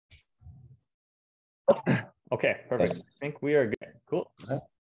Okay, perfect. Yes. I think we are good. Cool.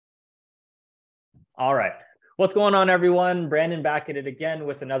 All right. What's going on, everyone? Brandon back at it again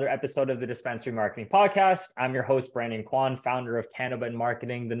with another episode of the Dispensary Marketing Podcast. I'm your host, Brandon Kwan, founder of Cannabis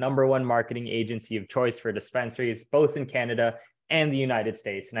Marketing, the #1 marketing agency of choice for dispensaries, both in Canada and the United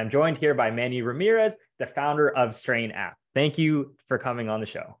States. And I'm joined here by Manny Ramirez, the founder of Strain app. Thank you for coming on the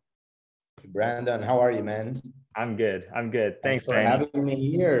show. Brandon, how are you, man? I'm good. Thanks Thanks, for Manny. having me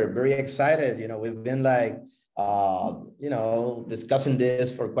here. Very excited. We've been discussing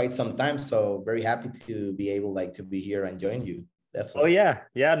this for quite some time. So very happy to be able to be here and join you. Oh Definitely.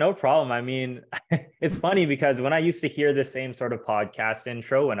 yeah, no problem. I mean, it's funny because when I used to hear the same sort of podcast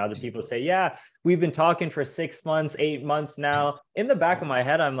intro and other people say, yeah, we've been talking for 6 months, 8 months now, in the back of my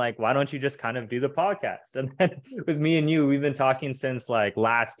head, I'm like, why don't you just kind of do the podcast? And then with me and you, we've been talking since like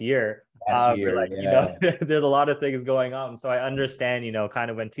last year. Last But year, like, yeah. there's a lot of things going on. So I understand, kind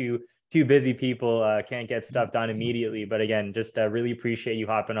of when two busy people can't get stuff done immediately. But again, just really appreciate you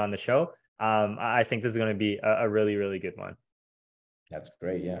hopping on the show. I think this is going to be a really, really good one. That's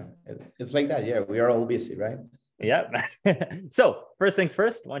great. Yeah. It's like that. Yeah. We are all busy, right? Yeah. So first things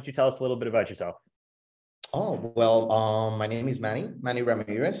first, why don't you tell us a little bit about yourself? Oh, well, my name is Manny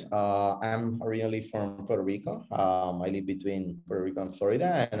Ramirez. I'm originally from Puerto Rico. I live between Puerto Rico and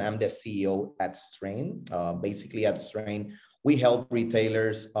Florida, and I'm the CEO at Strain. Basically, at Strain, we help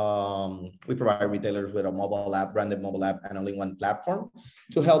retailers, we provide retailers with a mobile app, branded mobile app, and only one platform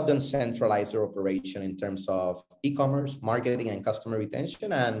to help them centralize their operation in terms of e-commerce, marketing, and customer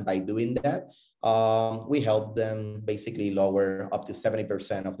retention. And by doing that, we help them basically lower up to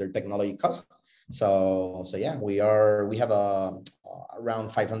 70% of their technology costs. So yeah, we have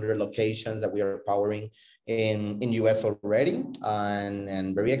around 500 locations that we are powering in US already,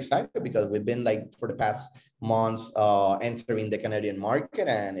 and very excited because we've been for the past months entering the Canadian market,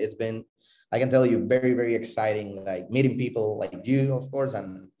 and it's been, I can tell you, very, very exciting, meeting people like you, of course,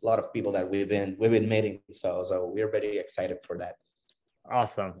 and a lot of people that we've been meeting. So we're very excited for that.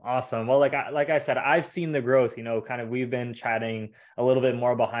 Awesome. Well, like I said, I've seen the growth, kind of we've been chatting a little bit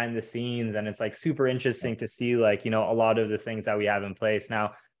more behind the scenes, and it's like super interesting to see a lot of the things that we have in place.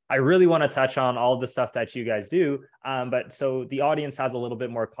 Now, I really want to touch on all the stuff that you guys do. But so the audience has a little bit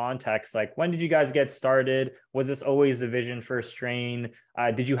more context. Like, when did you guys get started? Was this always the vision for Strain?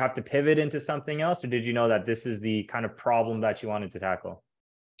 Did you have to pivot into something else, or did you know that this is the kind of problem that you wanted to tackle?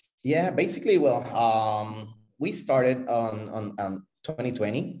 Yeah, basically, well, we started on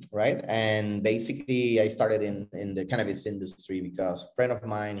 2020, right? And basically, I started in the cannabis industry because a friend of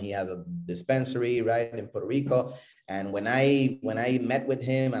mine, he has a dispensary, right, in Puerto Rico. And when I met with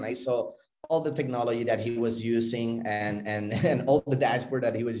him and I saw all the technology that he was using and all the dashboard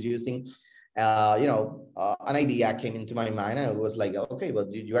that he was using, an idea came into my mind, and it was like, okay, well,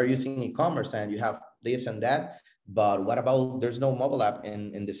 you are using e-commerce and you have this and that, but what about there's no mobile app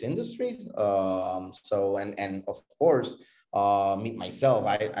in this industry? And of course, me myself,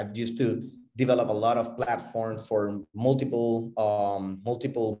 I've used to develop a lot of platforms for multiple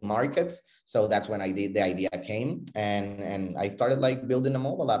markets. So that's when the idea came, and I started building a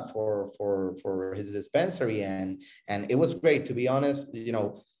mobile app for his dispensary, and it was great, to be honest.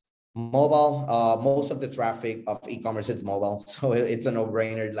 Mobile, most of the traffic of e-commerce is mobile, so it's a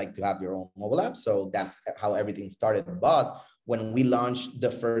no-brainer to have your own mobile app. So that's how everything started. But when we launched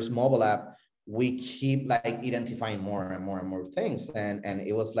the first mobile app, we keep identifying more and more and more things, and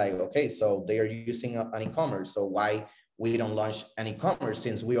it was like, okay, so they are using an e-commerce, so why we don't launch an e-commerce,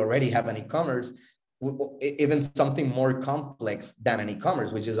 since we already have an e-commerce, even something more complex than an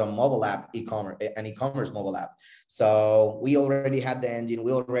e-commerce, which is a mobile app an e-commerce mobile app. So we already had the engine,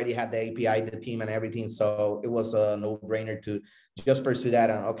 we already had the API, the team, and everything. So it was a no-brainer to just pursue that.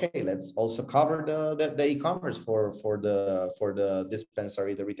 And okay, let's also cover the e-commerce for the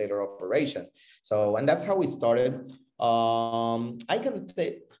dispensary, the retailer operation. So, and that's how we started. I can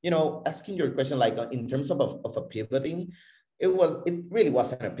say, asking your question, in terms of a pivoting, it really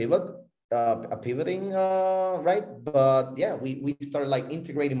wasn't a pivoting, right? But yeah, we started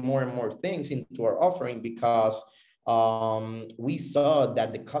integrating more and more things into our offering because we saw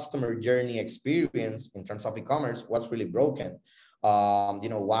that the customer journey experience in terms of e-commerce was really broken.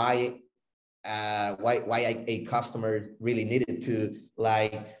 Why a customer really needed to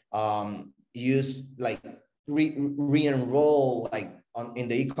use re-enroll in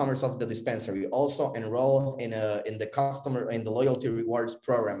the e-commerce of the dispensary, also enroll in the loyalty rewards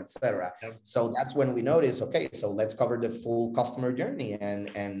program, etc. Yep. So that's when we noticed, okay, so let's cover the full customer journey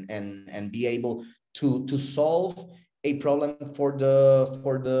and be able to solve a problem for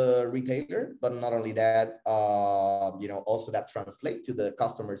the retailer, but not only that, also that translate to the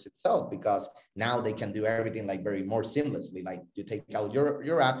customers itself, because now they can do everything like very more seamlessly. Like you take out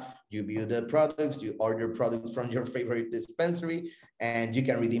your app, you view the products, you order products from your favorite dispensary, and you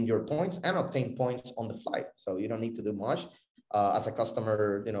can redeem your points and obtain points on the fly. So you don't need to do much as a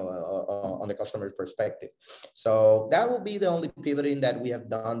customer, on the customer's perspective. So that will be the only pivoting that we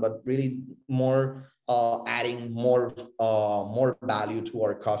have done, but really more adding more value to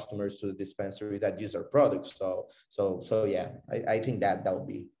our customers, to the dispensary that use our products. So yeah, I think that will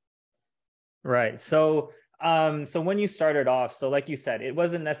be right. So so when you started off, so like you said, it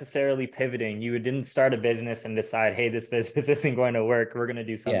wasn't necessarily pivoting. You didn't start a business and decide, hey, this business isn't going to work, we're going to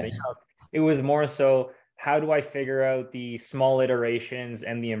do something else. It was more so, how do I figure out the small iterations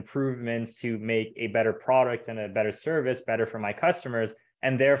and the improvements to make a better product and a better service better for my customers?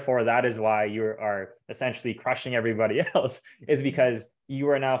 And therefore, that is why you are essentially crushing everybody else, is because you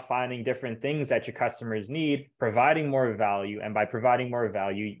are now finding different things that your customers need, providing more value. And by providing more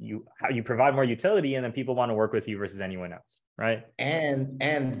value, you provide more utility, and then people want to work with you versus anyone else. Right.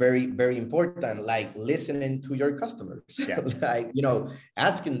 And very, very important, like listening to your customers. Yes. Like,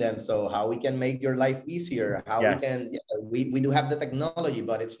 asking them, so how we can make your life easier, how we can, we do have the technology,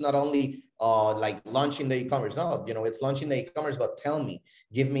 but it's not only like launching the e-commerce. No, it's launching the e-commerce, but tell me,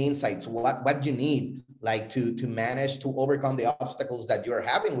 give me insights, what you need, like to manage to overcome the obstacles that you're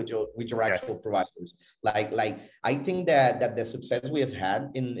having with your actual providers. Like I think that the success we have had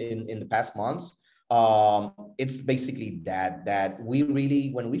in the past months, it's basically that we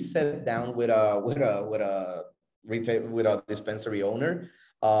really, when we sat down with a dispensary owner,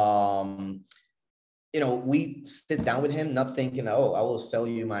 we sit down with him, not thinking, oh, I will sell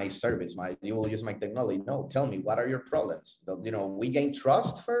you my service, you will use my technology. No, tell me, what are your problems? We gain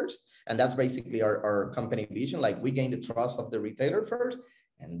trust first, and that's basically our company vision. Like, we gain the trust of the retailer first,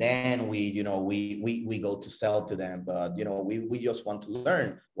 and then we go to sell to them. But we just want to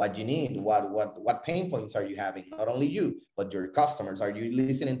learn what you need, what pain points are you having, not only you but your customers. Are you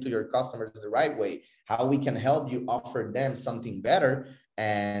listening to your customers the right way? How we can help you offer them something better.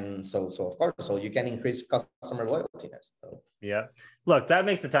 And so of course, so you can increase customer loyaltiness. So. Yeah, look, that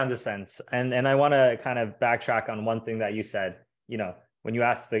makes a ton of sense. And I want to kind of backtrack on one thing that you said. When you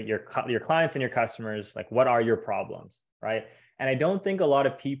ask your clients and your customers, like, what are your problems, right? And I don't think a lot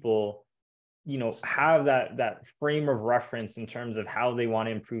of people, have that frame of reference in terms of how they want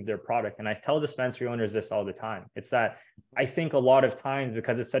to improve their product. And I tell dispensary owners this all the time. It's that I think a lot of times,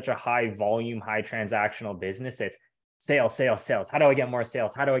 because it's such a high volume, high transactional business, it's sales, sales, sales. How do I get more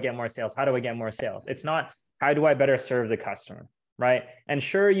sales? How do I get more sales? How do I get more sales? It's not, how do I better serve the customer? Right. And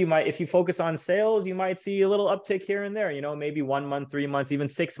sure, you might, if you focus on sales, you might see a little uptick here and there, maybe 1 month, 3 months, even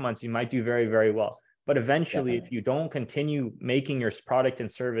 6 months, you might do very, very well. But eventually, if you don't continue making your product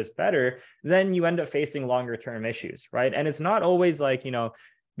and service better, then you end up facing longer term issues. Right. And it's not always like,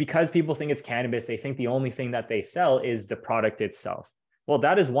 because people think it's cannabis, they think the only thing that they sell is the product itself. Well,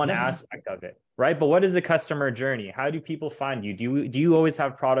 that is one aspect of it, right? But what is the customer journey? How do people find you? Do you always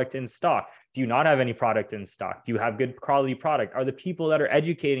have product in stock? Do you not have any product in stock? Do you have good quality product? Are the people that are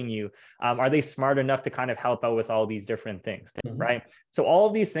educating you, are they smart enough to kind of help out with all these different things, right? So all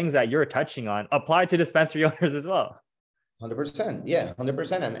of these things that you're touching on apply to dispensary owners as well. 100%. Yeah,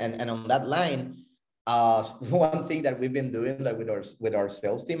 100%. And on that line, one thing that we've been doing, like with our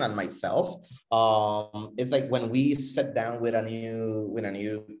sales team and myself, it's like when we sit down with a new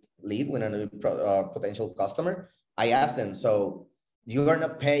lead, with a new potential customer, I ask them, so you are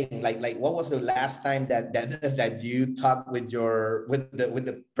not paying, like what was the last time that you talked with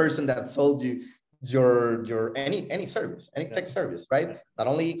the person that sold you your any service, any tech service, right? Not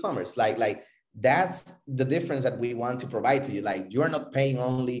only e-commerce, like that's the difference that we want to provide to you. Like, you are not paying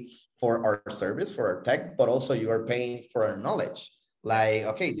only for our service, for our tech, but also you are paying for our knowledge. Like,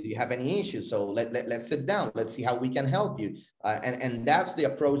 okay, do you have any issues? So let's sit down. Let's see how we can help you. And that's the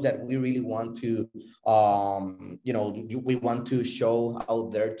approach that we really want to, we want to show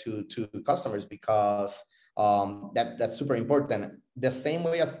out there to customers, because that's super important. The same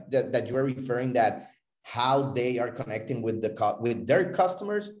way as that you are referring, that how they are connecting with their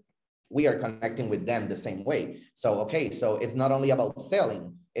customers, we are connecting with them the same way. So, okay, so it's not only about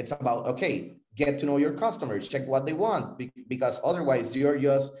selling, it's about, okay, get to know your customers, check what they want, because otherwise you're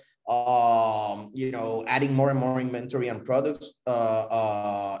just, adding more and more inventory and products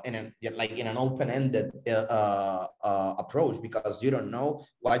in an open-ended approach, because you don't know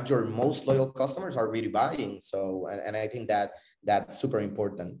what your most loyal customers are really buying. So, and I think that's super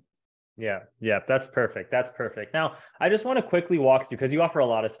important. Yeah, that's perfect. That's perfect. Now, I just want to quickly walk through, because you offer a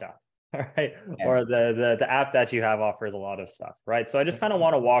lot of stuff. right? Yeah. Or the app that you have offers a lot of stuff, right? So I just kind of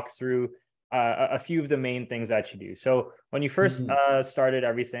want to walk through a few of the main things that you do. So when you first Mhm. started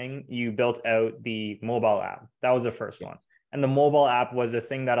everything, you built out the mobile app. That was the first Yeah. one. And the mobile app was the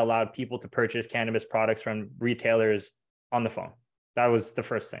thing that allowed people to purchase cannabis products from retailers on the phone. That was the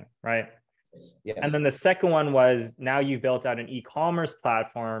first thing, right? Yes. And Yes. then the second one was now you've built out an e-commerce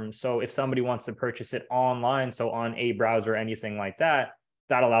platform. So if somebody wants to purchase it online, so on a browser or anything like that,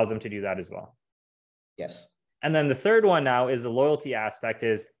 that allows them to do that as well. Yes. And then the third one now is the loyalty aspect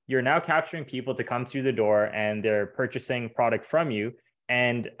is you're now capturing people to come through the door and they're purchasing product from you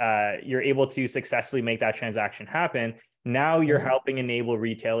and you're able to successfully make that transaction happen. Now you're Mhm. helping enable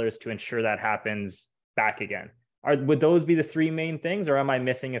retailers to ensure that happens back again. Would those be the three main things or am I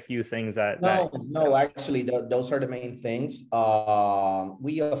missing a few things that No, no, actually, those are the main things.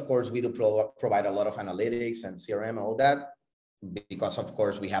 We, of course, we do provide a lot of analytics and CRM, all that, because of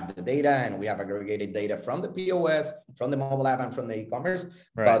course we have the data and we have aggregated data from the POS, from the mobile app, and from the e-commerce.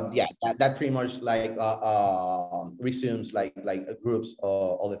 right? But yeah, that pretty much like resumes like groups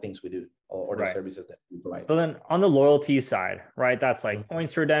all the things we do or the Right. services that we provide. So then on the loyalty side, right, that's like Mhm.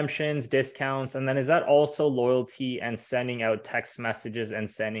 points redemptions, discounts, and then is that also loyalty and sending out text messages and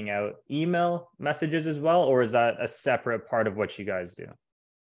sending out email messages as well? Or is that a separate part of what you guys do?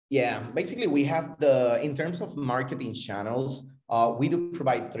 Yeah, basically we have in terms of marketing channels, we do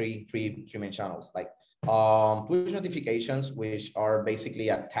provide three main channels, like push notifications, which are basically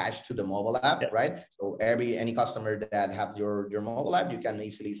attached to the mobile app, Yeah. right? So any customer that have your mobile app, you can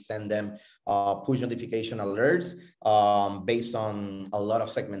easily send them push notification alerts based on a lot of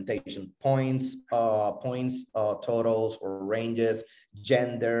segmentation totals or ranges,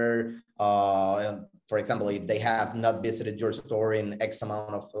 gender, for example, if they have not visited your store in X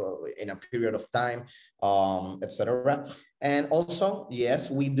amount of in a period of time, etc. And also,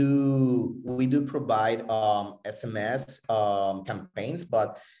 yes, we do provide SMS campaigns,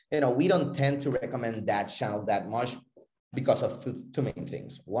 but we don't tend to recommend that channel that much because of two main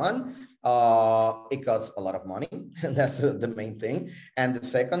things. One, it costs a lot of money, and that's the main thing. And the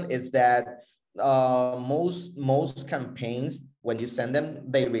second is that most campaigns, when you send them,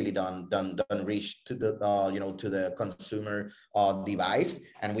 they really don't reach to the to the consumer device,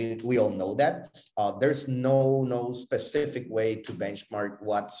 and we all know that. There's no specific way to benchmark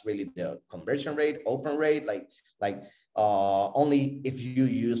what's really the conversion rate, open rate, like only if you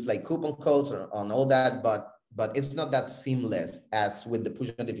use like coupon codes or on all that, but it's not that seamless as with the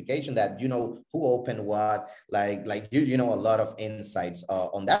push notification that who opened what, like you know a lot of insights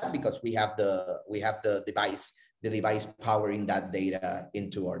on that, because we have the device powering that data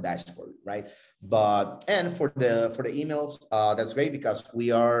into our dashboard, right? And for the emails, that's great because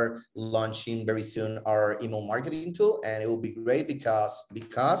we are launching very soon our email marketing tool, and it will be great because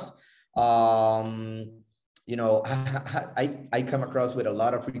um I come across with a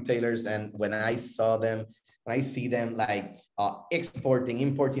lot of retailers, and when I see them like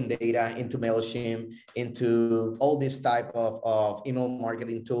importing data into MailChimp, into all this type of email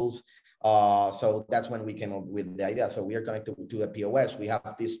marketing tools. So that's when we came up with the idea. So we are connected to a POS. We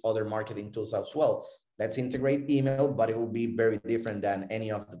have these other marketing tools as well. Let's integrate email, but it will be very different than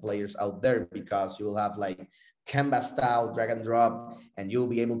any of the players out there, because you'll have like Canvas style drag and drop, and you'll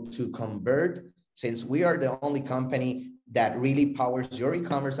be able to convert, since we are the only company that really powers your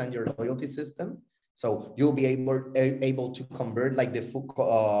e-commerce and your loyalty system. So you'll be able to convert like the full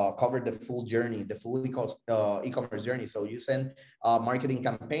cover the full journey, the full e-commerce journey. So you send a marketing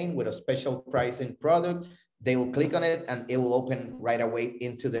campaign with a special pricing product, they will click on it and it will open right away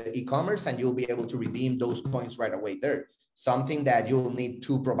into the e-commerce, and you'll be able to redeem those points right away there. Something that you'll need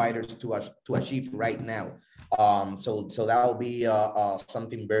two providers to achieve right now. So that will be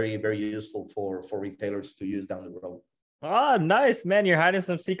something very, very useful for retailers to use down the road. Oh, nice, man. You're hiding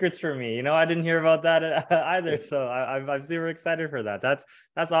some secrets for me. I didn't hear about that either. So I'm super excited for that.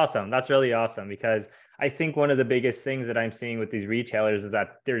 That's awesome. That's really awesome because I think one of the biggest things that I'm seeing with these retailers is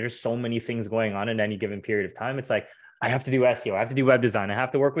that there are just so many things going on in any given period of time. It's like, I have to do SEO, I have to do web design, I have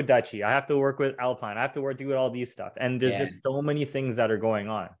to work with Dutchy, I have to work with Alpine, I have to do all these stuff. And there's Yeah. just so many things that are going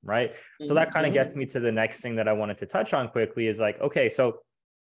on, right? So that kind of gets Mm-hmm. me to the next thing that I wanted to touch on quickly is like, okay, so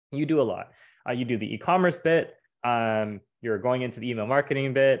you do a lot. You do the e-commerce bit, you're going into the email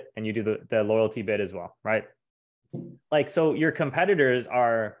marketing bit, and you do the loyalty bit as well, right? Like, so your competitors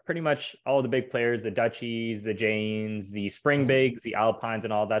are pretty much all the big players, the Dutchies, the Janes, the Spring Bigs, the Alpines,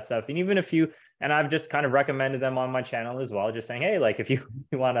 and all that stuff. And even if you, and I've just kind of recommended them on my channel as well, just saying, hey, like if you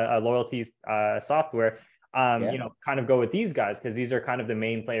want a loyalty software, you know, kind of go with these guys because these are kind of the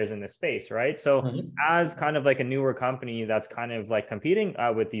main players in this space, right? So as kind of like a newer company that's kind of like competing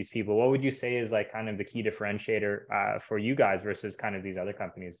with these people, what would you say is like kind of the key differentiator for you guys versus kind of these other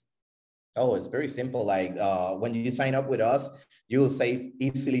companies? Oh, it's very simple. Like when you sign up with us, you will save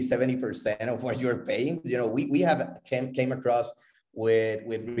easily 70% of what you're paying. You know, we have came across with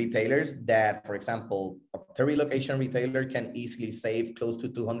retailers that, for example, a 30 location retailer can easily save close to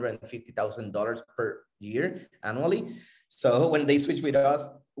 $250,000 per year annually. So when they switch with us,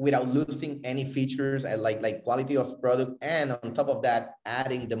 without losing any features and like quality of product, and on top of that,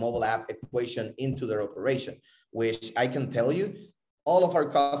 adding the mobile app equation into their operation, which I can tell you, all of our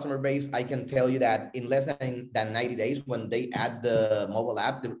customer base, I can tell you that in less than 90 days, when they add the mobile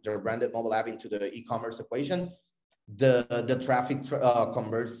app, their branded mobile app into the e-commerce equation, the traffic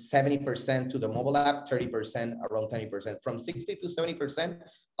converts 70% to the mobile app, 30%, around 20%, from 60 to 70%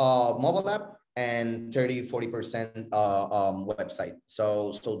 mobile app, and 30-40% website.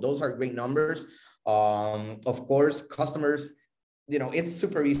 So those are great numbers. Of course, customers, you know, it's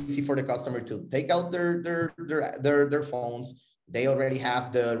super easy for the customer to take out their phones. They already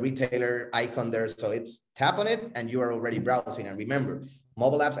have the retailer icon there, so it's tap on it and you are already browsing. And remember,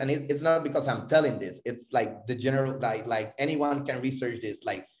 mobile apps, and it's not because I'm telling this, it's like the general, like anyone can research this,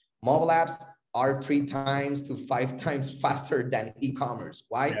 like mobile apps are 3 times to 5 times faster than e-commerce.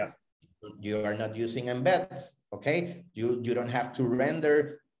 Why? Yeah. You are not using embeds, okay? You don't have to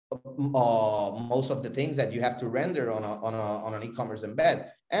render most of the things that you have to render on an e-commerce embed.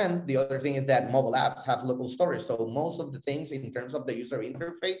 And the other thing is that mobile apps have local storage. So most of the things in terms of the user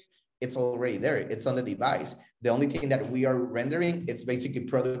interface, it's already there. It's on the device. The only thing that we are rendering, it's basically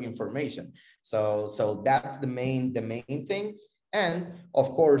product information. So that's the main thing. And of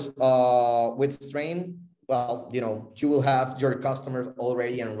course, with Strain, well, you know, you will have your customers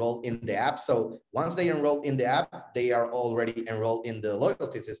already enrolled in the app. So once they enroll in the app, they are already enrolled in the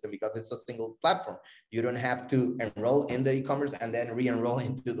loyalty system because it's a single platform. You don't have to enroll in the e-commerce and then re-enroll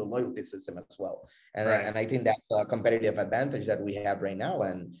into the loyalty system as well. And, and I think that's a competitive advantage that we have right now.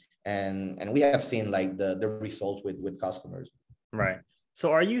 And we have seen like the results with customers. Right.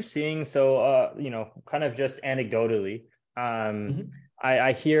 So are you seeing, so, you know, kind of just anecdotally,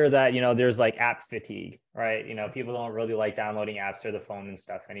 I hear that, you know, there's like app fatigue, right? You know, people don't really like downloading apps or the phone and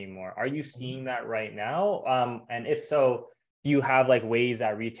stuff anymore. Are you seeing that right now? And if so, do you have like ways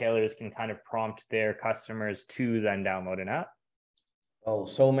that retailers can kind of prompt their customers to then download an app? Oh,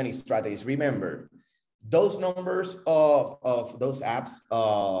 so many strategies. Remember, those numbers of those apps,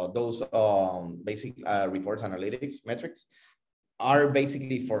 those basic reports, analytics, metrics, are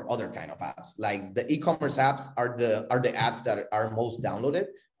basically for other kind of apps. Like the e-commerce apps are the apps that are most downloaded.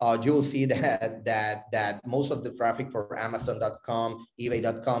 You will see that most of the traffic for Amazon.com,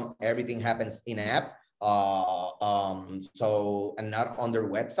 eBay.com, everything happens in app. So, and not on their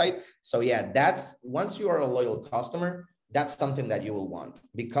website. So yeah, that's, once you are a loyal customer, that's something that you will want,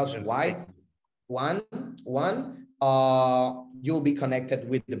 because why? One, you'll be connected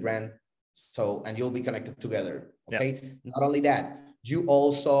with the brand. So, and you'll be connected together. Okay. Yep. Not only that, you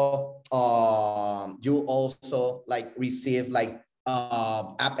also like receive like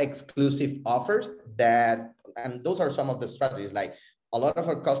app exclusive offers that, and those are some of the strategies. Like a lot of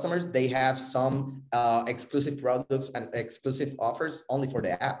our customers, they have some exclusive products and exclusive offers only for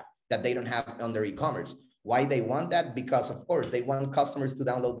the app that they don't have on their e-commerce. Why they want that? Because of course they want customers to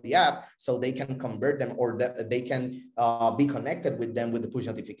download the app so they can convert them, or they can be connected with them with the push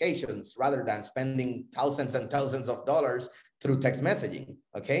notifications, rather than spending thousands and thousands of dollars through text messaging.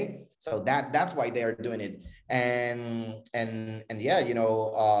 Okay, so that's why they are doing it. And yeah, you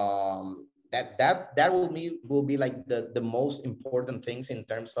know, that will be like the most important things in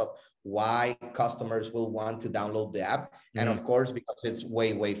terms of why customers will want to download the app. And of course, because it's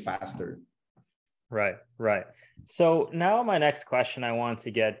way faster. Right. So now my next question I want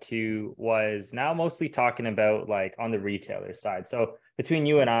to get to was now mostly talking about like on the retailer side. So between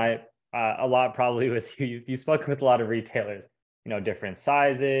you and I, a lot probably with you, you spoke with a lot of retailers, you know, different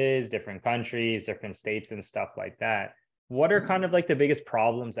sizes, different countries, different states and stuff like that. What are kind of like the biggest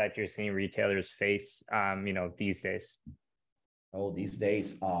problems that you're seeing retailers face, you know, these days? Oh, these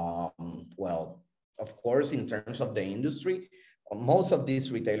days, well, of course, in terms of the industry, most of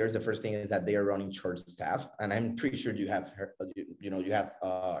these retailers, the first thing is that they are running short staff, and I'm pretty sure you have heard, you have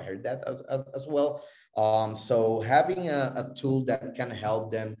heard that as well. So having a tool that can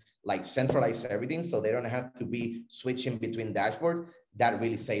help them like centralize everything, so they don't have to be switching between dashboard, that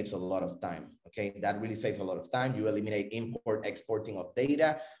really saves a lot of time. Okay, that really saves a lot of time. You eliminate import exporting of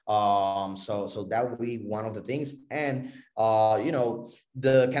data. So that would be one of the things. And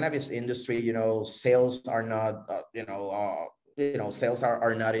the cannabis industry, sales are not sales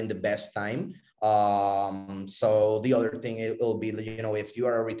are not in the best time. So the other thing, it will be, if you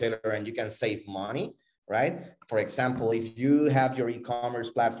are a retailer and you can save money, right? For example, if you have your e-commerce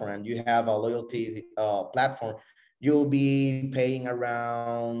platform and you have a loyalty platform, you'll be paying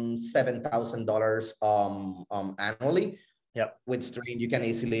around $7,000 annually. Yep. With Strain, you can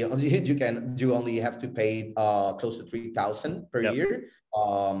easily you only have to pay close to 3,000 per Yep. year.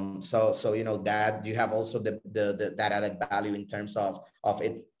 So that you have also the that added value in terms of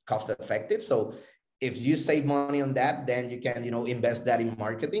it cost effective. So if you save money on that, then you can invest that in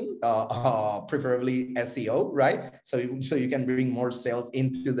marketing, preferably SEO, right? So you can bring more sales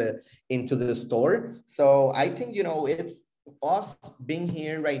into the store. So I think it's us being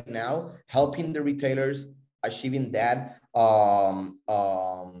here right now, helping the retailers achieving that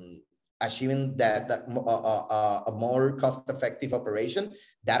achieving that a more cost-effective operation.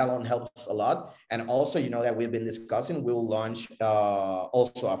 That alone helps a lot. And also, that we've been discussing, we'll launch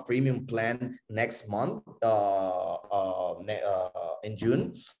also a premium plan next month in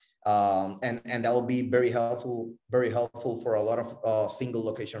June. And that will be very helpful for a lot of single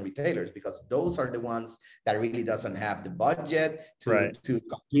location retailers, because those are the ones that really doesn't have the budget to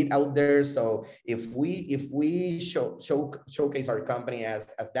compete out there. So if we showcase our company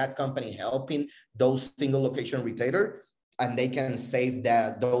as that company helping those single location retailer, and they can save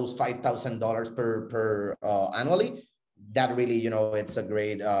those $5,000 per annually, that really it's a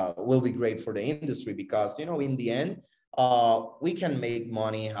great will be great for the industry, because in the end, we can make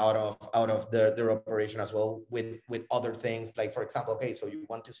money out of their operation as well with other things. Like, for example, okay, so you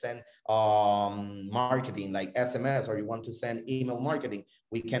want to send marketing like SMS, or you want to send email marketing,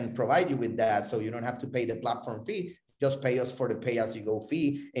 we can provide you with that, so you don't have to pay the platform fee. Just pay us for the pay-as-you-go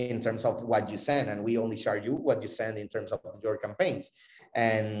fee in terms of what you send, and we only charge you what you send in terms of your campaigns.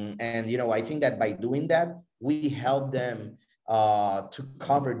 And I think that by doing that, we help them to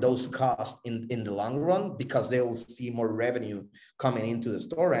cover those costs in the long run, because they will see more revenue coming into the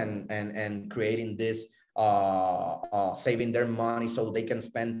store, and creating this saving their money, so they can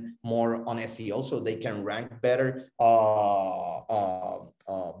spend more on SEO, so they can rank better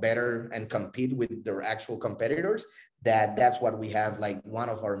better and compete with their actual competitors. That's what we have, like one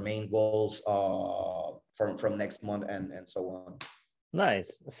of our main goals from next month and so on.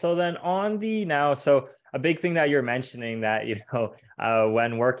 Nice. So then so a big thing that you're mentioning that,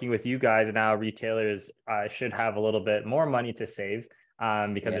 when working with you guys now, retailers should have a little bit more money to save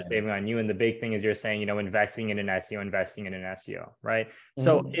because they're saving on you. And the big thing is you're saying, investing in an SEO, right? Mm-hmm.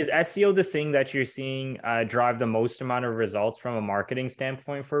 So is SEO the thing that you're seeing drive the most amount of results from a marketing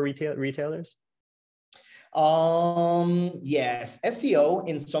standpoint for retailers? Yes, SEO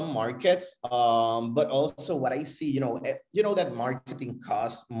in some markets, but also what I see, that marketing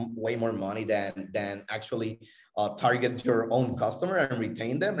costs way more money than actually target your own customer and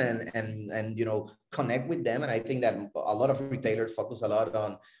retain them and connect with them. And I think that a lot of retailers focus a lot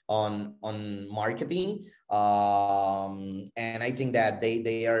on marketing, and I think that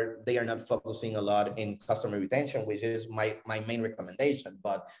they are not focusing a lot in customer retention, which is my main recommendation.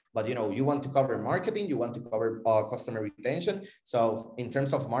 But you want to cover marketing, you want to cover customer retention. So in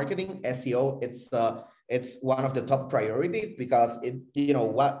terms of marketing, SEO, it's one of the top priorities, because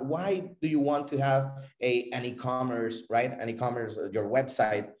why do you want to have an e-commerce, right? An e-commerce, your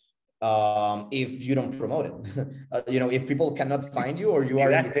website, if you don't promote it? If people cannot find you, or you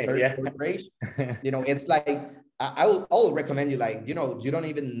are in the third, fourth page, it's like, I'll recommend you, like, you don't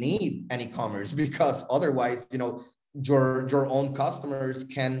even need an e-commerce, because otherwise, your own customers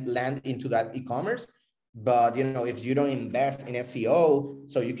can land into that e-commerce. But if you don't invest in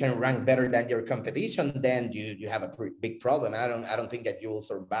SEO so you can rank better than your competition, then you have a pretty big problem. I don't think that you will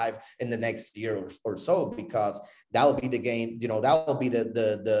survive in the next year or so, because that will be the game. That will be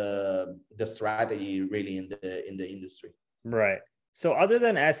the strategy really in the industry. Right. So other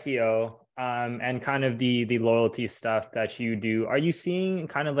than SEO and kind of the loyalty stuff that you do, are you seeing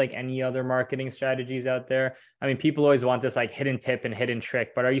kind of like any other marketing strategies out there? I mean, people always want this like hidden tip and hidden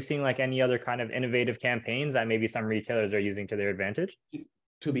trick, but are you seeing like any other kind of innovative campaigns that maybe some retailers are using to their advantage?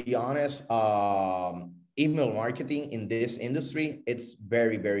 To be honest, email marketing in this industry, it's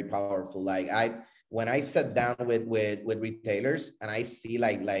very, very powerful. Like when I sat down with retailers and I see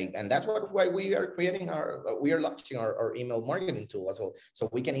and that's why we are launching our email marketing tool as well. So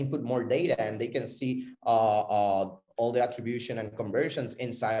we can input more data and they can see all the attribution and conversions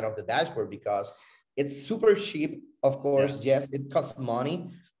inside of the dashboard, because It's super cheap, of Yeah. course. Yes, it costs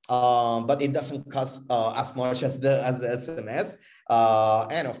money, but it doesn't cost as much as the SMS.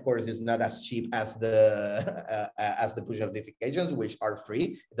 And of course, it's not as cheap as the push notifications, which are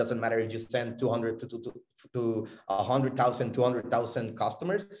free. It doesn't matter if you send 200 to 100,000, 200,000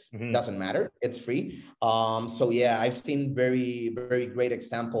 customers. Mm-hmm. Doesn't matter. It's free. So yeah, I've seen very great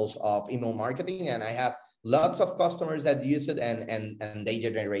examples of email marketing, and I have lots of customers that use it, and they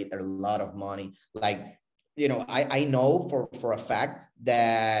generate a lot of money. Like, I know for a fact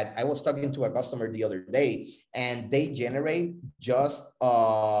that I was talking to a customer the other day, and they generate just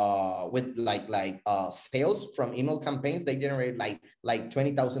with sales from email campaigns. They generate like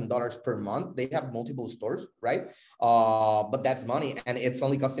 $20,000 per month. They have multiple stores, right? But that's money, and it's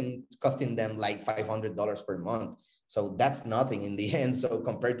only costing them like $500 per month. So that's nothing in the end. So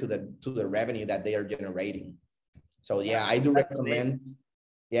compared to the revenue that they are generating. So yeah, That's amazing.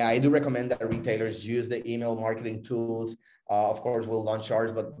 I do recommend that retailers use the email marketing tools. Of course, we'll launch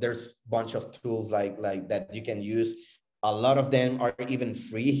ours, but there's a bunch of tools like that you can use. A lot of them are even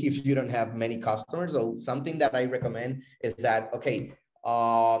free if you don't have many customers. So something that I recommend is that, okay,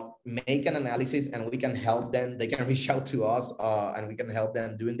 make an analysis and we can help them. They can reach out to us, and we can help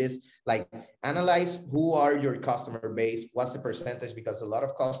them doing this. Like, analyze who are your customer base, what's the percentage, because a lot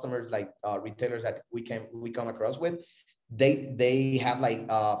of customers, like retailers that we come across with, they have like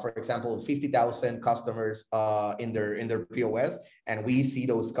for example 50,000 customers in their POS, and we see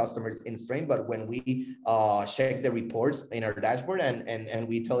those customers in stream. But when we check the reports in our dashboard, and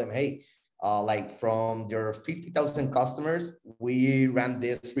we tell them, hey, like from your 50,000 customers, we ran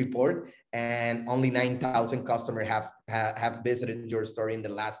this report, and only 9,000 customers have visited your store in the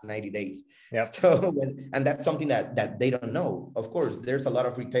last 90 days. Yep. So, and that's something that they don't know. Of course, there's a lot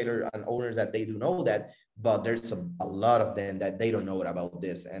of retailer and owners that they do know that, but there's a lot of them that they don't know about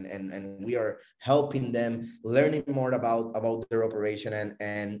this, and we are helping them learning more about their operation,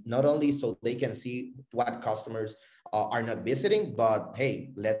 and not only so they can see what customers are not visiting, but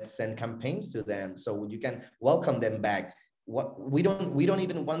hey, let's send campaigns to them so you can welcome them back. What we don't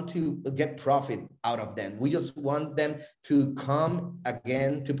even want to get profit out of them. We just want them to come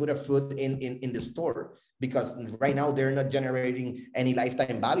again, to put a foot in the store, because right now they're not generating any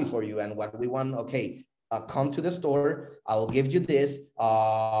lifetime value for you. And what we want, okay, come to the store, I'll give you this,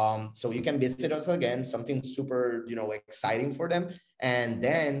 so you can visit us again, something super, exciting for them. And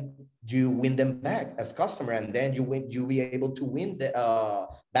then you win them back as customer, and then you be able to win the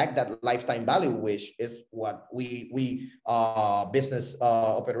back that lifetime value, which is what we business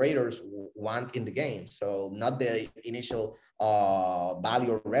operators want in the game. So not the initial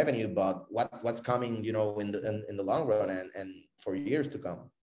value or revenue, but what's coming, in the long run, and for years to come.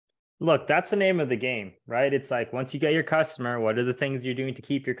 Look, that's the name of the game, right? It's like, once you get your customer, what are the things you're doing to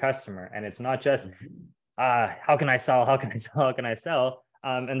keep your customer? And it's not just, how can I sell? How can I sell? How can I sell?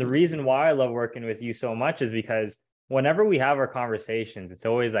 And the reason why I love working with you so much is because whenever we have our conversations, it's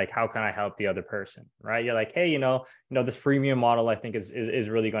always like, how can I help the other person, right? You're like, hey, this freemium model, I think is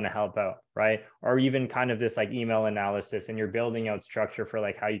really going to help out, right? Or even kind of this like email analysis, and you're building out structure for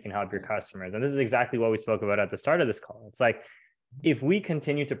like how you can help your customers. And this is exactly what we spoke about at the start of this call. It's like, if we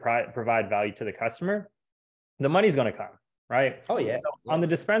continue to provide value to the customer, the money's going to come, right? Oh yeah. So on the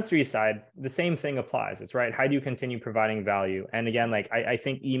dispensary side, the same thing applies. It's right. How do you continue providing value? And again, like I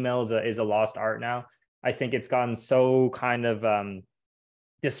think email is a lost art now. I think it's gotten so kind of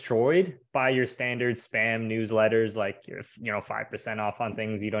destroyed by your standard spam newsletters, like 5% off on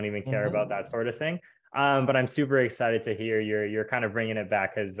things you don't even care about, that sort of thing. But I'm super excited to hear you're kind of bringing it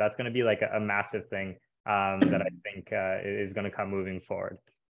back, because that's going to be like a massive thing that I think is going to come moving forward.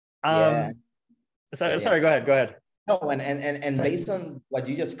 Yeah. Sorry, go ahead. No, and based on what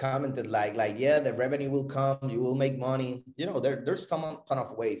you just commented, like yeah, the revenue will come, you will make money. There's ton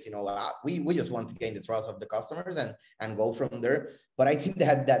of ways. We just want to gain the trust of the customers and go from there. But I think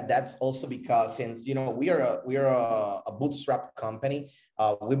that's also because, since we are a bootstrap company,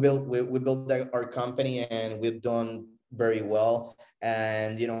 we built our company, and we've done very well.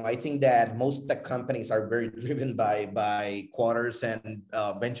 And I think that most of the companies are very driven by quarters and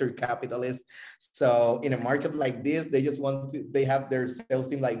venture capitalists. So in a market like this, they have their sales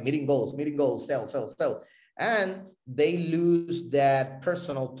team like meeting goals, sell, and they lose that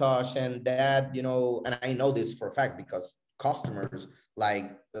personal touch, and that, and I know this for a fact, because customers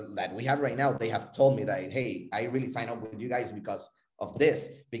like that we have right now, they have told me that, hey, I really sign up with you guys because of this,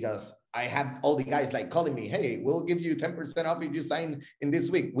 because I had all the guys like calling me, hey, we'll give you 10% off if you sign in this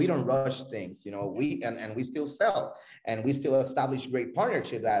week. We don't rush things, you know, and we still sell, and we still establish great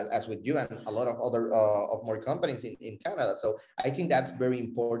partnerships as with you and a lot of other of more companies in Canada. So I think that's very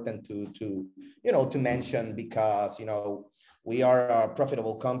important to you know, to mention, because, you know, we are a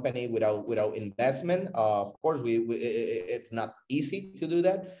profitable company without investment. Of course, it's not easy to do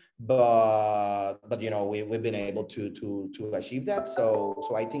that, but you know, we've been able to achieve that.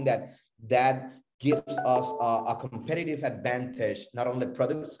 So I think that gives us a competitive advantage, not on the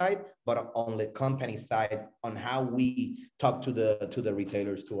product side, but on the company side, on how we talk to the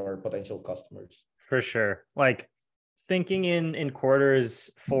retailers, to our potential customers. For sure. Like thinking in quarters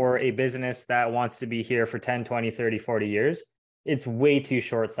for a business that wants to be here for 10, 20, 30, 40 years, it's way too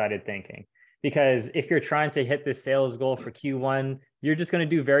short-sighted thinking. Because if you're trying to hit the sales goal for Q1, you're just going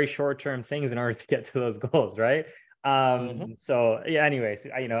to do very short-term things in order to get to those goals, right? So yeah, anyways,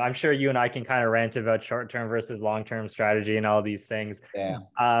 you know, I'm sure you and I can kind of rant about short-term versus long-term strategy and all these things. Yeah.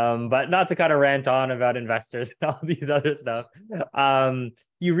 But not to kind of rant on about investors and all these other stuff.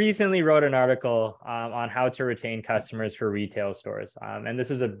 You recently wrote an article on how to retain customers for retail stores. And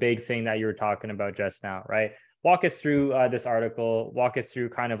this is a big thing that you were talking about just now, right? Walk us through this article, walk us through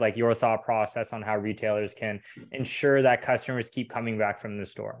kind of like your thought process on how retailers can ensure that customers keep coming back from the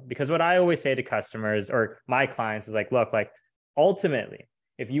store. Because what I always say to customers or my clients is like, look, like ultimately,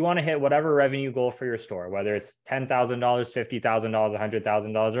 if you want to hit whatever revenue goal for your store, whether it's $10,000, $50,000,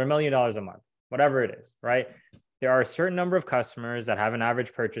 $100,000, or $1 million a month, whatever it is, right? There are a certain number of customers that have an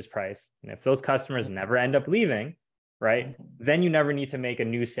average purchase price. And if those customers never end up leaving, right, then you never need to make a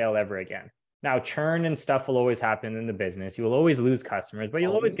new sale ever again. Now, churn and stuff will always happen in the business. You will always lose customers, but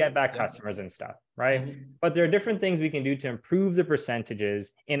you'll always get back customers and stuff, right? But there are different things we can do to improve the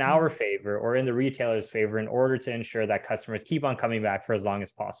percentages in our favor or in the retailer's favor in order to ensure that customers keep on coming back for as long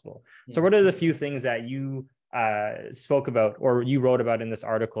as possible. So what are the few things that you spoke about or you wrote about in this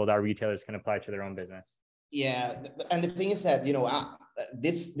article that retailers can apply to their own business? Yeah, and the thing is that, you know,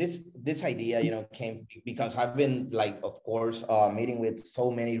 this idea, you know, came because I've been like, of course, meeting with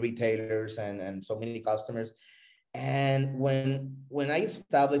so many retailers and so many customers. And when I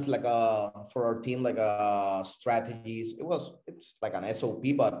established like for our team, like strategies, it's like an SOP,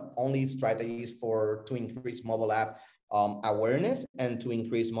 but only strategies to increase mobile app awareness and to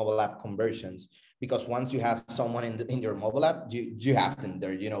increase mobile app conversions. Because once you have someone in your mobile app, you have them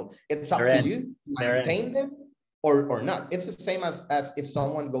there, you know, it's up to you to maintain them or not. It's the same as if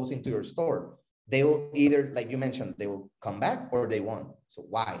someone goes into your store, they will either, like you mentioned, they will come back or they won't. So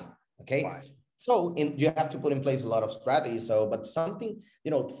why? Okay. Why? So you have to put in place a lot of strategies. So, but something,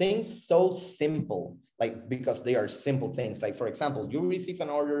 you know, things so simple, like, because they are simple things. Like, for example, you receive an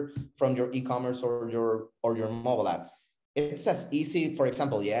order from your e-commerce or your mobile app. It's as easy, for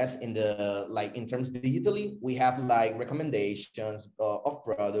example, yes, in terms digitally, we have like recommendations of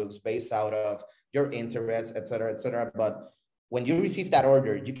products based out of your interests, et cetera. But when you receive that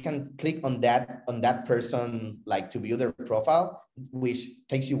order, you can click on that person, like to view their profile, which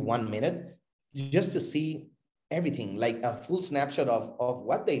takes you 1 minute just to see everything, like a full snapshot of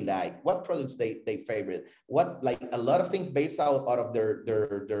what they like, what products they favorite, what, like a lot of things based out of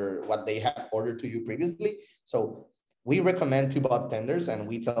their what they have ordered to you previously. So we recommend to bartenders, and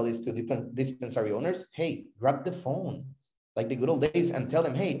we tell this to dispensary owners, hey, grab the phone, like the good old days, and tell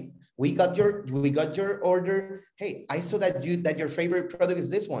them, hey, we got your order. Hey, I saw that your favorite product is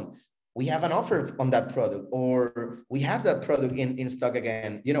this one. We have an offer on that product, or we have that product in stock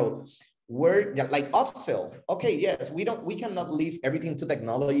again. You know, we're like upsell. Okay, yes, we cannot leave everything to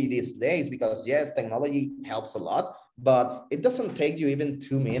technology these days, because yes, technology helps a lot, but it doesn't take you even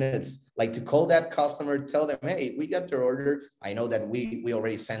 2 minutes, like to call that customer, tell them, hey, we got your order. I know that we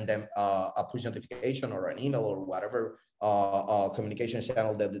already send them a push notification or an email or whatever communication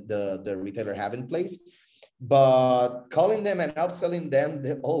channel that the retailer have in place, but calling them and upselling them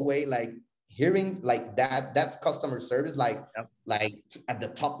the whole way, like hearing like that's customer service, like at the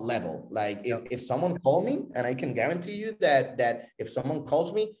top level. Like if someone called me, and I can guarantee you that if someone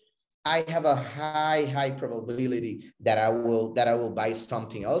calls me, I have a high probability that I will buy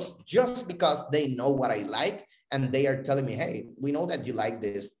something else, just because they know what I like, and they are telling me, hey, we know that you like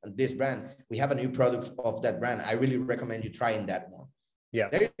this brand. We have a new product of that brand. I really recommend you trying that one. Yeah,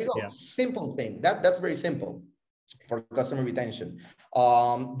 there you go. Yeah. Simple thing. That's very simple for customer retention.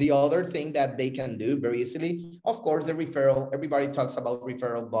 The other thing that they can do very easily, of course, the referral. Everybody talks about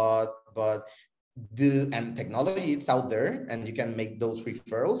referral, but and technology, it's out there and you can make those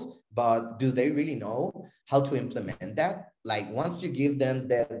referrals, but do they really know how to implement that? Like once you give them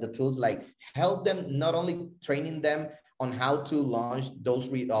the tools, like help them, not only training them on how to launch those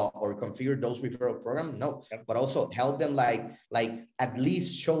or configure those referral program. No, Yep. but also help them like at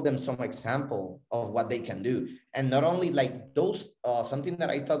least show them some example of what they can do. And not only like those, something that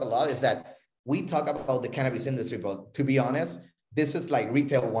I talk a lot is that we talk about the cannabis industry, but to be honest, this is like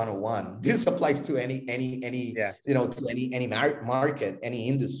retail 101. This applies to any Yes. you know, to any market, any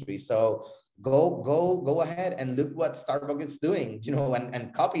industry. So go ahead and look what Starbucks is doing, you know,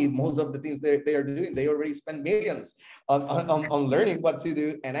 and copy most of the things they are doing. They already spend millions on learning what to do.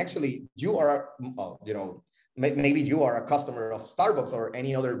 And actually you are, you know, maybe you are a customer of Starbucks or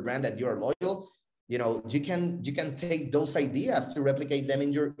any other brand that you are loyal. You know, you can take those ideas to replicate them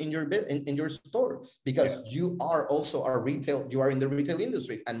in your store, because you are also a retail, you are in the retail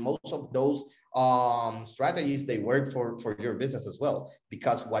industry, and most of those strategies, they work for your business as well,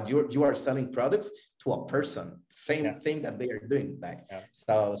 because what you are selling products to a person, same thing that they are doing back.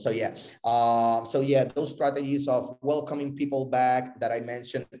 So yeah, those strategies of welcoming people back that I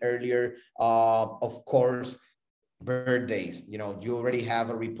mentioned earlier, of course, birthdays, you know, you already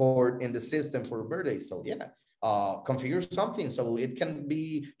have a report in the system for birthdays. So yeah, configure something so it can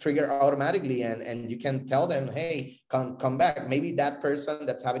be triggered automatically, and you can tell them, hey, come back. Maybe that person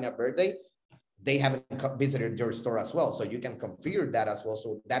that's having a birthday, they haven't visited your store as well. So you can configure that as well.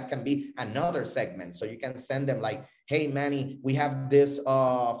 So that can be another segment. So you can send them like, hey, Manny, we have this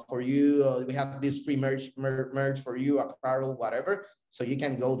for you. We have this free merch for you, apparel, whatever. So you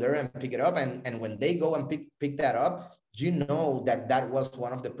can go there and pick it up. And when they go and pick that up, you know that was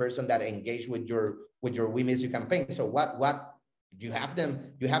one of the person that engaged with your We Miss You campaign. So what you have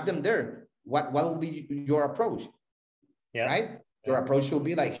them there. What will be your approach? Right? Your approach will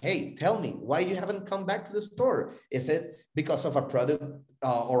be like, hey, tell me why you haven't come back to the store. Is it because of a product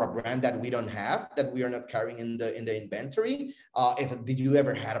or a brand that we don't have, that we are not carrying in the inventory? Did you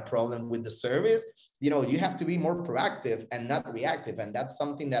ever had a problem with the service? You know, you have to be more proactive and not reactive. And that's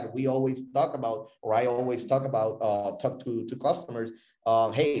something that we always talk about, or I always talk about, talk to customers.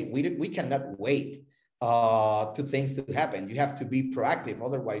 Hey, we cannot wait to things to happen. You have to be proactive,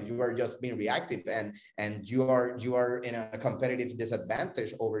 otherwise you are just being reactive, and you are in a competitive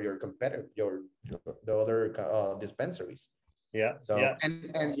disadvantage over your competitor, the other dispensaries. So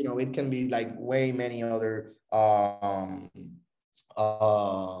and you know, it can be like way many other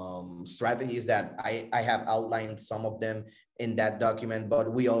strategies that I have outlined some of them in that document.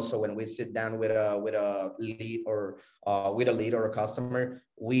 But we also, when we sit down with a lead or a customer,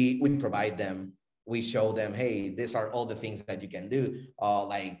 we provide them, we show them, hey, these are all the things that you can do,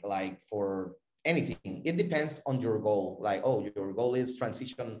 like for anything. It depends on your goal. Like, oh, your goal is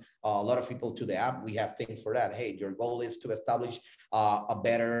transition a lot of people to the app. We have things for that. Hey, your goal is to establish a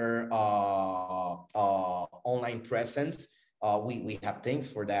better online presence. We have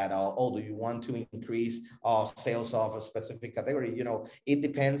things for that. Oh, do you want to increase sales of a specific category? You know, it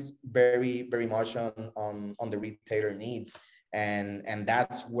depends very much on the retailer needs. And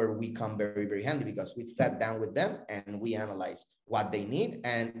that's where we come very handy, because we sat down with them and we analyze what they need,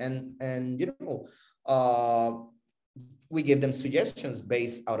 and you know, we give them suggestions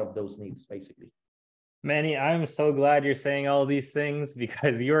based out of those needs, basically. Manny, I'm so glad you're saying all these things,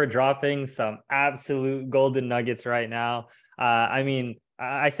 because you're dropping some absolute golden nuggets right now. I mean,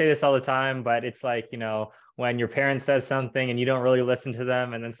 I say this all the time, but it's like, you know, when your parents says something and you don't really listen to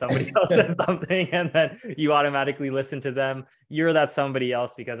them, and then somebody else says something and then you automatically listen to them, you're that somebody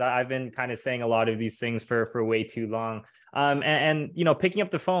else, because I've been kind of saying a lot of these things for way too long. And you know, picking up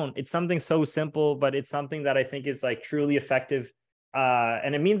the phone, it's something so simple, but it's something that I think is like truly effective.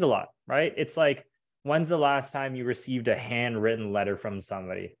 And it means a lot, right? It's like, when's the last time you received a handwritten letter from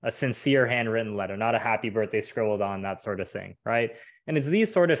somebody, a sincere handwritten letter, not a happy birthday scribbled on, that sort of thing, right? And it's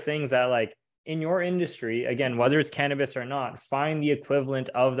these sort of things that, like, in your industry, again, whether it's cannabis or not, find the equivalent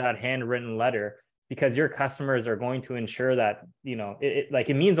of that handwritten letter, because your customers are going to ensure that, you know,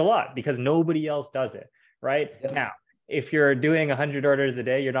 it means a lot, because nobody else does it, right? Now, if you're doing 100 orders a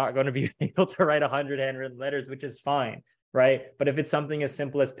day, you're not going to be able to write 100 handwritten letters, which is fine, right? But if it's something as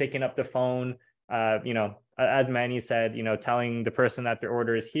simple as picking up the phone, you know, as Manny said, you know, telling the person that their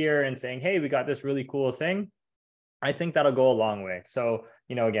order is here and saying, hey, we got this really cool thing, I think that'll go a long way. So,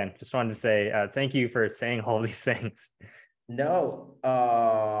 you know, again, just wanted to say thank you for saying all these things. No,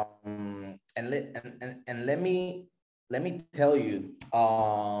 and let me tell you,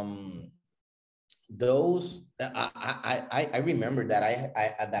 those I remember that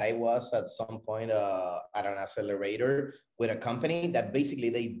I was at some point at an accelerator with a company that basically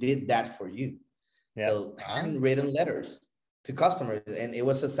they did that for you. So handwritten letters to customers, and it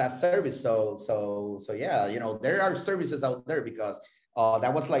was a SaaS service. So yeah, you know, there are services out there, because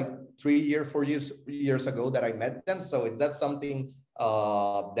That was like 4 years ago that I met them. So is that something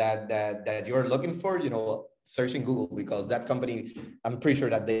that you're looking for? Search in Google, because that company, I'm pretty sure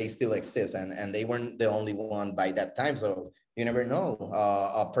that they still exist, and they weren't the only one by that time. So you never know.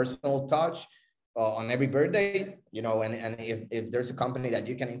 A personal touch on every birthday, and if there's a company that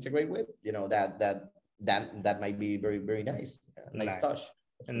you can integrate with, that might be very, very nice. Nice Nice. touch.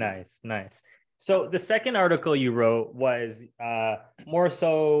 Nice. So the second article you wrote was more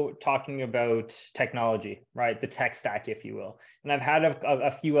so talking about technology, right? The tech stack, if you will. And I've had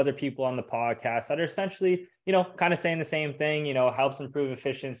a few other people on the podcast that are essentially, kind of saying the same thing, helps improve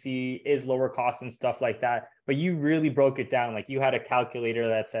efficiency, is lower cost and stuff like that. But you really broke it down. Like you had a calculator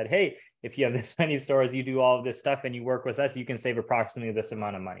that said, hey, if you have this many stores, you do all of this stuff and you work with us, you can save approximately this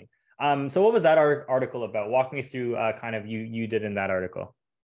amount of money. So what was that article about? Walk me through kind of you did in that article.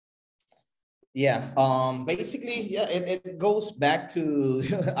 Yeah. Basically, yeah, it goes back to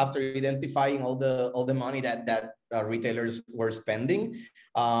after identifying all the money that retailers were spending,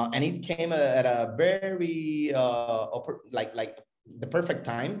 and it came at a very like the perfect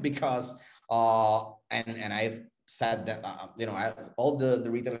time, because and I've said that all the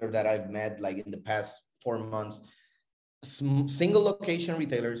retailers that I've met like in the past 4 months, single location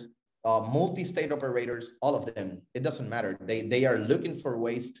retailers, multi-state operators, all of them, it doesn't matter. They are looking for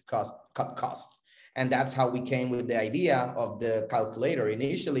ways to cut costs. And that's how we came with the idea of the calculator.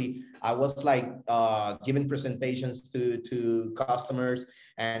 Initially, I was like giving presentations to customers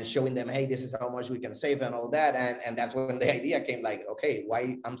and showing them, hey, this is how much we can save and all that. And that's when the idea came, like, okay,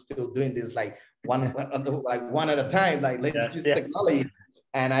 why I'm still doing this like one at a time, like let's use technology.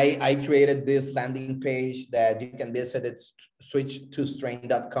 And I created this landing page that you can visit. It's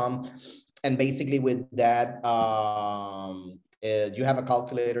switch2strain.com. And basically with that, you have a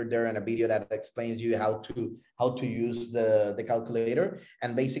calculator there and a video that explains you how to use the calculator.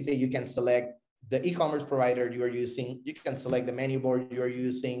 And basically you can select the e-commerce provider you are using. You can select the menu board you are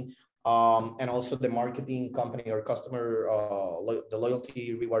using, and also the marketing company or customer, the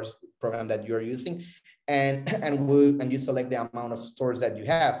loyalty rewards program that you're using, and you select the amount of stores that you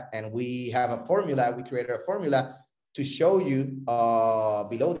have. And we have a formula. We created a formula to show you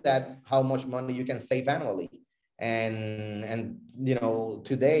below that how much money you can save annually. And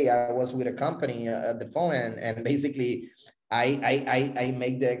today I was with a company at the phone, and basically I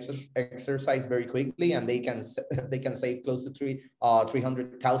make the exercise very quickly, and they can save close to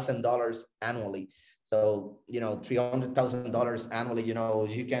 $300,000 annually. So $300,000 annually.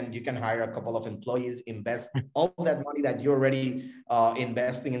 You can hire a couple of employees, invest all that money that you're already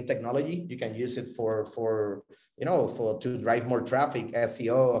investing in technology. You can use it for to drive more traffic,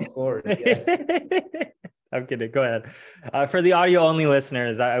 SEO, of course. Yeah. I'm kidding. Go ahead. For the audio only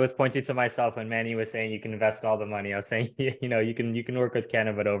listeners, I was pointing to myself when Manny was saying you can invest all the money. I was saying, you can work with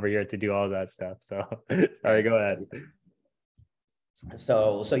Cannabis over here to do all that stuff. So sorry, go ahead.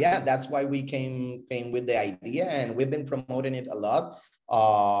 So yeah, that's why we came with the idea, and we've been promoting it a lot.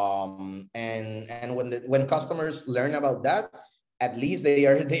 And when customers learn about that, at least they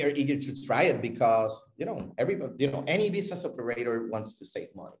are eager to try it, because everybody, any business operator wants to save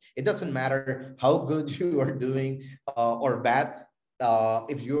money. It doesn't matter how good you are doing or bad.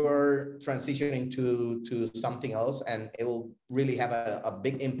 If you're transitioning to something else, and it will really have a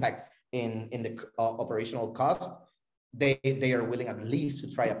big impact in the operational cost, they are willing at least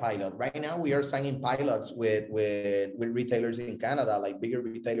to try a pilot. Right now, we are signing pilots with retailers in Canada, like bigger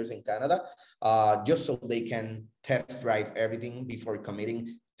retailers in Canada, just so they can test drive everything before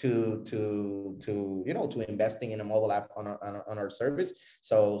committing to investing in a mobile app on our service.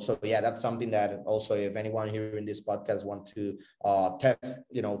 So yeah, that's something that also, if anyone here in this podcast want to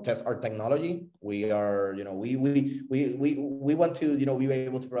test our technology, we are we want to be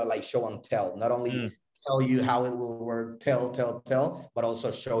able to provide like show and tell, not only tell you how it will work, tell, but also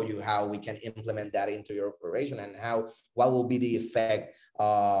show you how we can implement that into your operation, and what will be the effect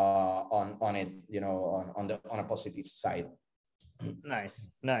on it, on a positive side.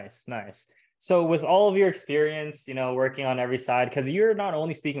 Nice. So with all of your experience, working on every side, because you're not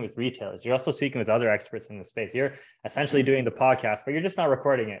only speaking with retailers, you're also speaking with other experts in the space. You're essentially doing the podcast, but you're just not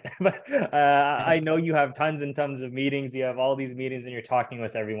recording it. But I know you have tons and tons of meetings. You have all these meetings and you're talking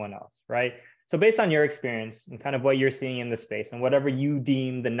with everyone else, right? So based on your experience and kind of what you're seeing in the space and whatever you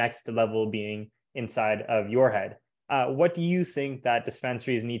deem the next level being inside of your head, what do you think that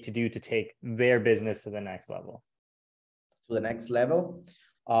dispensaries need to do to take their business to the next level? To the next level,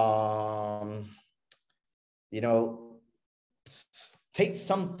 take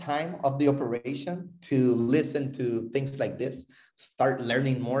some time of the operation to listen to things like this. start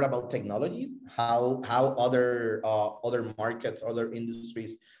learning more about technologies, how other markets, other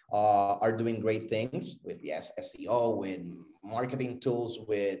industries are doing great things with, yes, SEO, with marketing tools,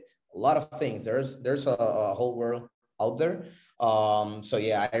 with a lot of things. There's a whole world out there. So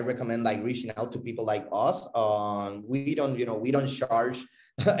yeah, I recommend like reaching out to people like us. We don't charge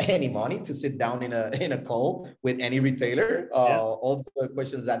any money to sit down in a call with any retailer. Yeah. All the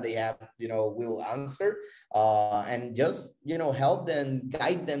questions that they have, we'll answer, and just help them,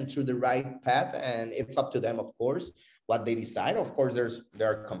 guide them through the right path. And it's up to them, of course, what they decide. Of course, there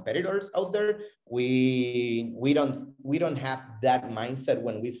are competitors out there. We don't have that mindset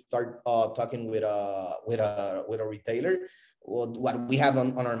when we start talking with a retailer. What we have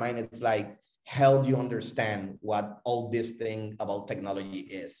on our mind is like, help you understand what all this thing about technology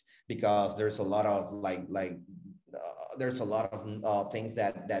is, because there's a lot of there's a lot of things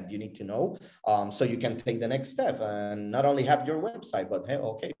that you need to know, so you can take the next step and not only have your website, but hey,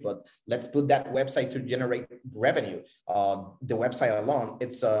 okay, but let's put that website to generate revenue. The website alone,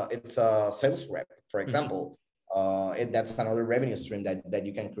 it's a sales rep, for example. That's another revenue stream that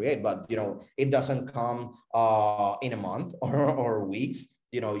you can create, but it doesn't come in a month or weeks.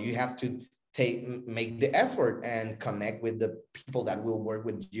 You have to make the effort and connect with the people that will work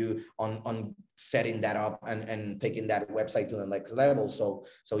with you on setting that up and taking that website to the next level. So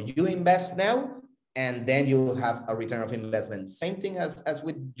you invest now, and then you'll have a return of investment. Same thing as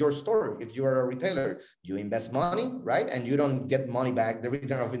with your store. If you are a retailer, you invest money, right? And you don't get money back, the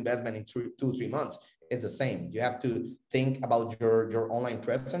return of investment, in 2-3 months. It's the same. You have to think about your online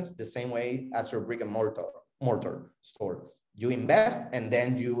presence the same way as your brick and mortar store. You invest, and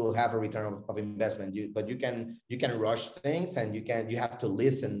then you will have a return of investment. But you can rush things, and you have to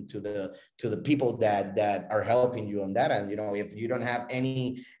listen to the people that are helping you on that. And if you don't have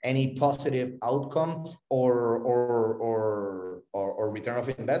any positive outcome or return of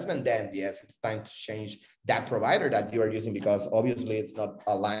investment, then yes, it's time to change that provider that you are using, because obviously it's not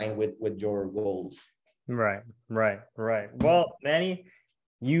aligned with your goals. Right. Well, Manny,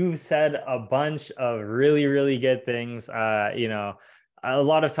 you've said a bunch of really, really good things. A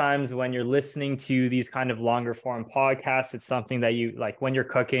lot of times when you're listening to these kind of longer form podcasts, it's something that you like when you're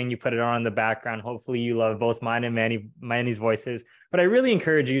cooking, you put it on in the background. Hopefully you love both mine and Manny's voices. But I really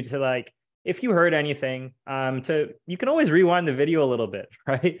encourage you to, like, if you heard anything, you can always rewind the video a little bit,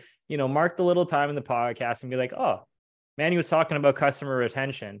 right? Mark the little time in the podcast and be like, oh, Manny was talking about customer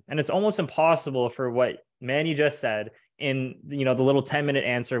retention. And it's almost impossible for what Manny just said in the little 10-minute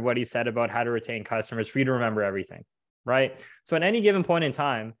answer of what he said about how to retain customers for you to remember everything, right? So at any given point in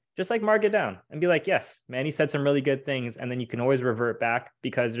time, just like mark it down and be like, yes, Manny said some really good things. And then you can always revert back,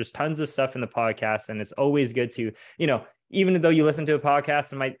 because there's tons of stuff in the podcast. And it's always good to, even though you listen to a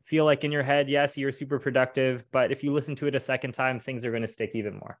podcast, it might feel like in your head, yes, you're super productive. But if you listen to it a second time, things are going to stick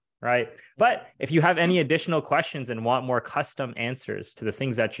even more, right? But if you have any additional questions and want more custom answers to the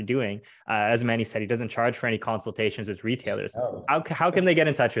things that you're doing, as Manny said, he doesn't charge for any consultations with retailers. Oh. How can they get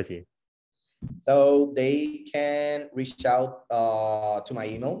in touch with you? So they can reach out to my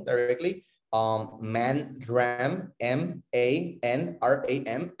email directly, manram, MANRAM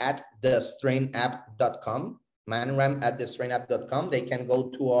 @thestrainapp.com. manram@thestrainapp.com. They can go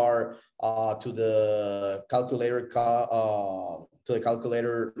to our to the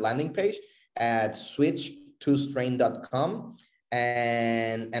calculator landing page at switch2strain.com.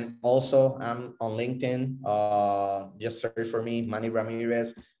 And also I'm on LinkedIn. Just search for me, Manny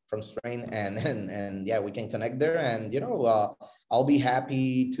Ramirez from Strain, and yeah, we can connect there. And I'll be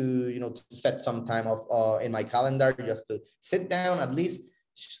happy to to set some time off in my calendar just to sit down, at least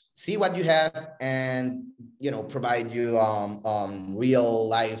see what you have, and provide you real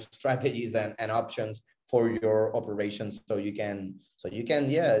life strategies and options for your operations, so you can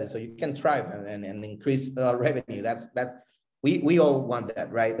thrive and increase revenue. That's we all want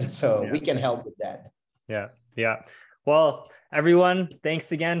that, right? So we can help with that. Yeah. Well, everyone,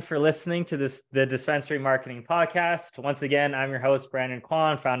 thanks again for listening to the Dispensary Marketing Podcast. Once again, I'm your host, Brandon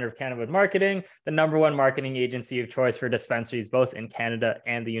Kwan, founder of Cannabis Marketing, the #1 marketing agency of choice for dispensaries, both in Canada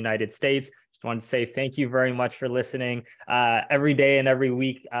and the United States. Just wanted to say thank you very much for listening. Every day and every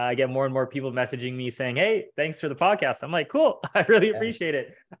week, I get more and more people messaging me saying, hey, thanks for the podcast. I'm like, cool. I really appreciate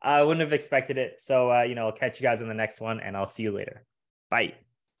it. I wouldn't have expected it. So, I'll catch you guys in the next one, and I'll see you later. Bye.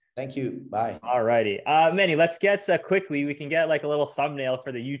 Thank you. Bye. All righty. Manny, let's get quickly. We can get like a little thumbnail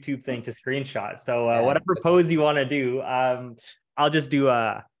for the YouTube thing to screenshot. So whatever pose you want to do, I'll just do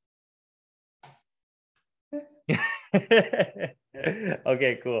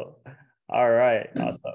okay, cool. All right. Awesome.